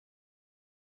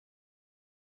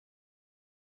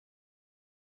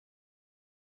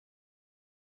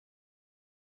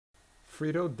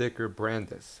Friedel Dicker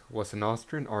Brandes was an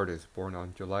Austrian artist born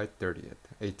on July 30th,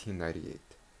 1898,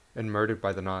 and murdered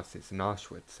by the Nazis in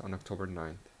Auschwitz on October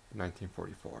 9th,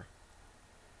 1944.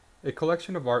 A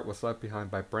collection of art was left behind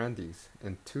by Brandes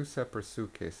in two separate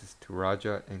suitcases to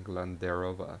Raja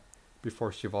Englanderova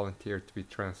before she volunteered to be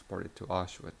transported to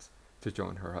Auschwitz to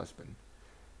join her husband.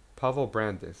 Pavel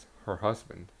Brandes, her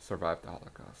husband, survived the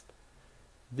Holocaust.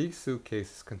 These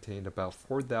suitcases contained about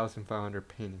 4,500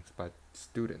 paintings by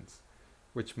students,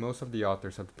 which most of the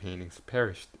authors of the paintings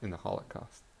perished in the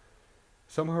Holocaust.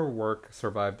 Some of her work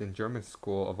survived in German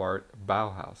School of Art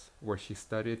Bauhaus, where she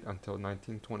studied until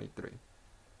 1923.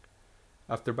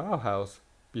 After Bauhaus,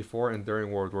 before and during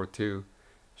World War II,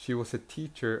 she was a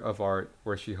teacher of art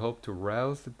where she hoped to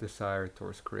rouse the desire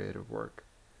towards creative work.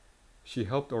 She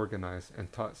helped organize and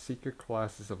taught secret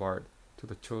classes of art to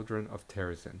the children of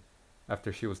Terezin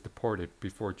after she was deported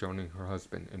before joining her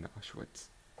husband in Auschwitz.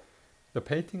 The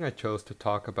painting I chose to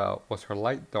talk about was her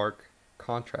light-dark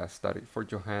contrast study for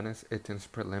Johannes Itten's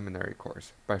preliminary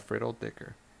course by Friedel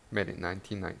Dicker, made in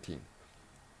 1919.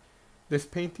 This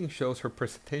painting shows her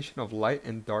presentation of light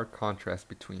and dark contrast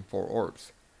between four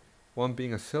orbs, one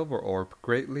being a silver orb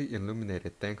greatly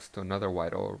illuminated thanks to another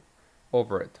white orb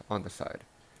over it on the side,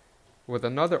 with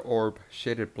another orb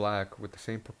shaded black with the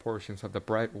same proportions of the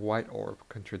bright white orb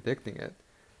contradicting it.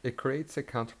 It creates a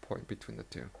counterpoint between the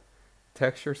two.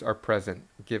 Textures are present,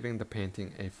 giving the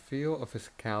painting a feel of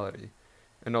physicality,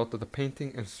 and although the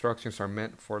painting instructions are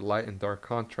meant for light and dark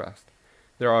contrast,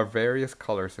 there are various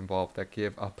colors involved that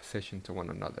give opposition to one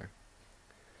another.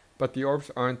 But the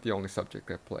orbs aren't the only subject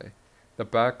at play. The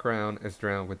background is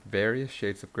drowned with various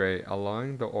shades of gray,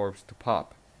 allowing the orbs to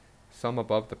pop, some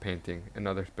above the painting and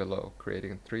others below,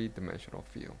 creating a three-dimensional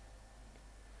feel.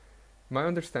 My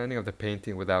understanding of the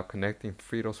painting without connecting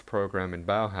Friedel's program in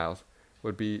Bauhaus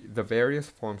would be the various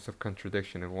forms of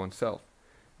contradiction in oneself,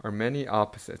 our many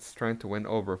opposites trying to win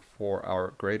over for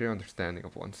our greater understanding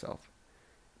of oneself.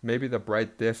 Maybe the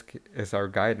bright disk is our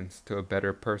guidance to a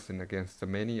better person against the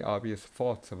many obvious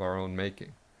faults of our own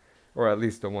making, or at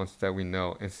least the ones that we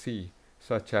know and see,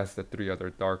 such as the three other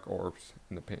dark orbs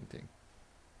in the painting.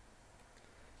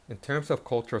 In terms of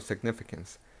cultural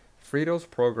significance, Friedel's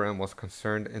program was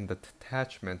concerned in the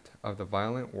detachment of the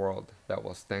violent world that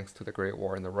was thanks to the Great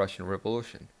War and the Russian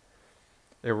Revolution.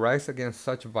 A rise against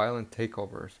such violent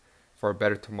takeovers for a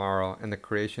better tomorrow and the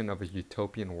creation of a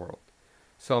utopian world.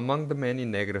 So among the many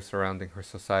negatives surrounding her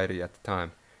society at the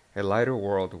time, a lighter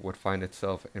world would find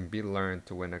itself and be learned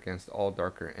to win against all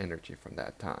darker energy from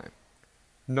that time.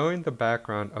 Knowing the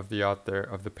background of the author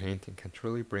of the painting can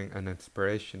truly bring an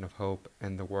inspiration of hope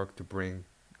and the work to bring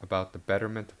about the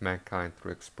betterment of mankind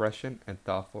through expression and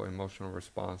thoughtful emotional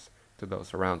response to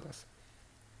those around us.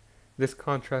 This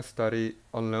contrast study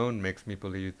alone makes me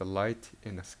believe the light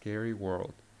in a scary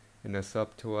world, and it's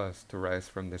up to us to rise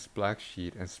from this black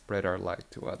sheet and spread our light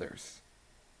to others.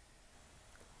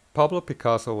 Pablo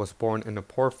Picasso was born in a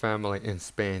poor family in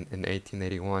Spain in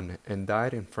 1881 and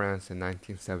died in France in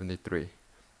 1973.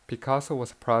 Picasso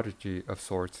was a prodigy of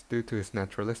sorts due to his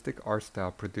naturalistic art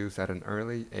style produced at an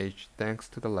early age thanks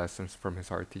to the lessons from his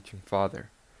art-teaching father.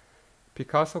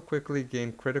 Picasso quickly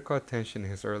gained critical attention in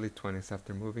his early 20s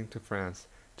after moving to France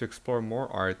to explore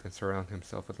more art and surround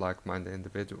himself with like-minded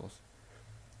individuals.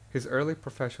 His early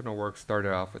professional work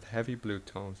started off with heavy blue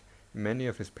tones in many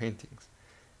of his paintings.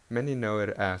 Many know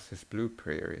it as his blue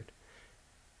period.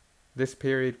 This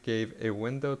period gave a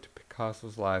window to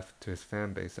Picasso's life to his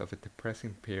fan base of a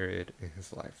depressing period in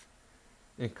his life.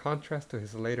 In contrast to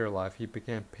his later life, he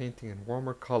began painting in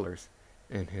warmer colors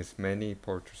in his many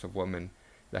portraits of women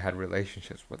that had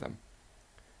relationships with him.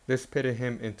 This pitted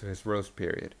him into his rose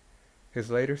period. His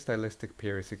later stylistic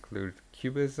periods include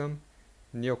Cubism,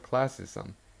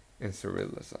 Neoclassicism, and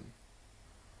Surrealism.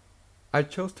 I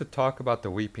chose to talk about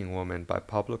The Weeping Woman by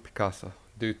Pablo Picasso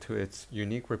due to its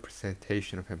unique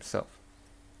representation of himself.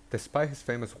 Despite his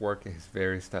famous work in his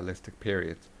various stylistic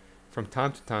periods, from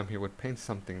time to time he would paint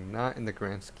something not in the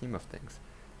grand scheme of things,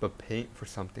 but paint for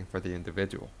something for the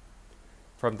individual.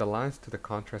 From the lines to the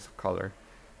contrast of color,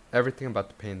 everything about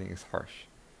the painting is harsh.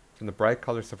 From the bright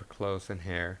colors of her clothes and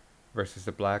hair versus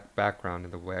the black background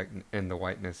and the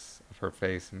whiteness of her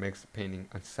face makes the painting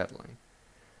unsettling.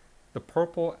 The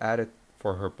purple added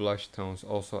for her blush tones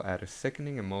also add a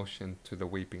sickening emotion to the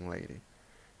weeping lady.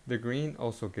 The green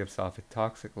also gives off a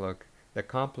toxic look that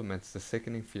complements the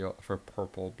sickening feel of her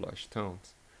purple blush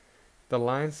tones. The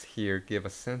lines here give a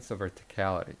sense of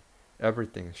verticality.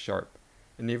 Everything is sharp,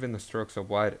 and even the strokes of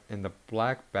white in the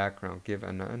black background give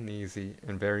an uneasy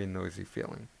and very noisy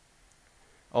feeling,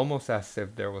 almost as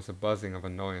if there was a buzzing of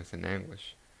annoyance and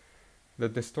anguish. The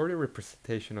distorted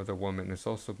representation of the woman is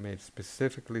also made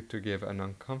specifically to give an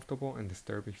uncomfortable and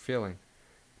disturbing feeling,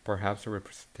 perhaps a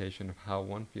representation of how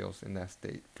one feels in that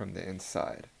state from the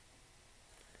inside.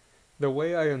 The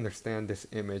way I understand this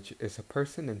image is a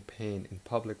person in pain in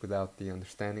public without the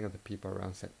understanding of the people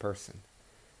around said person,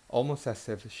 almost as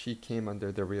if she came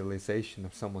under the realization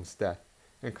of someone's death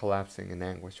and collapsing in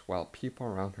anguish while people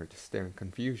around her just stare in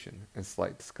confusion and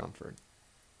slight discomfort.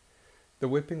 The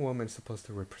whipping woman is supposed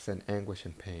to represent anguish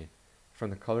and pain. From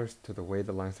the colors to the way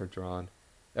the lines are drawn,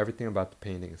 everything about the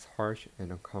painting is harsh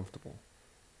and uncomfortable.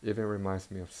 It even reminds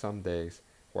me of some days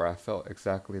where I felt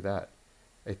exactly that,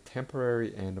 a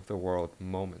temporary end of the world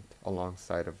moment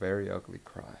alongside a very ugly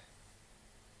cry.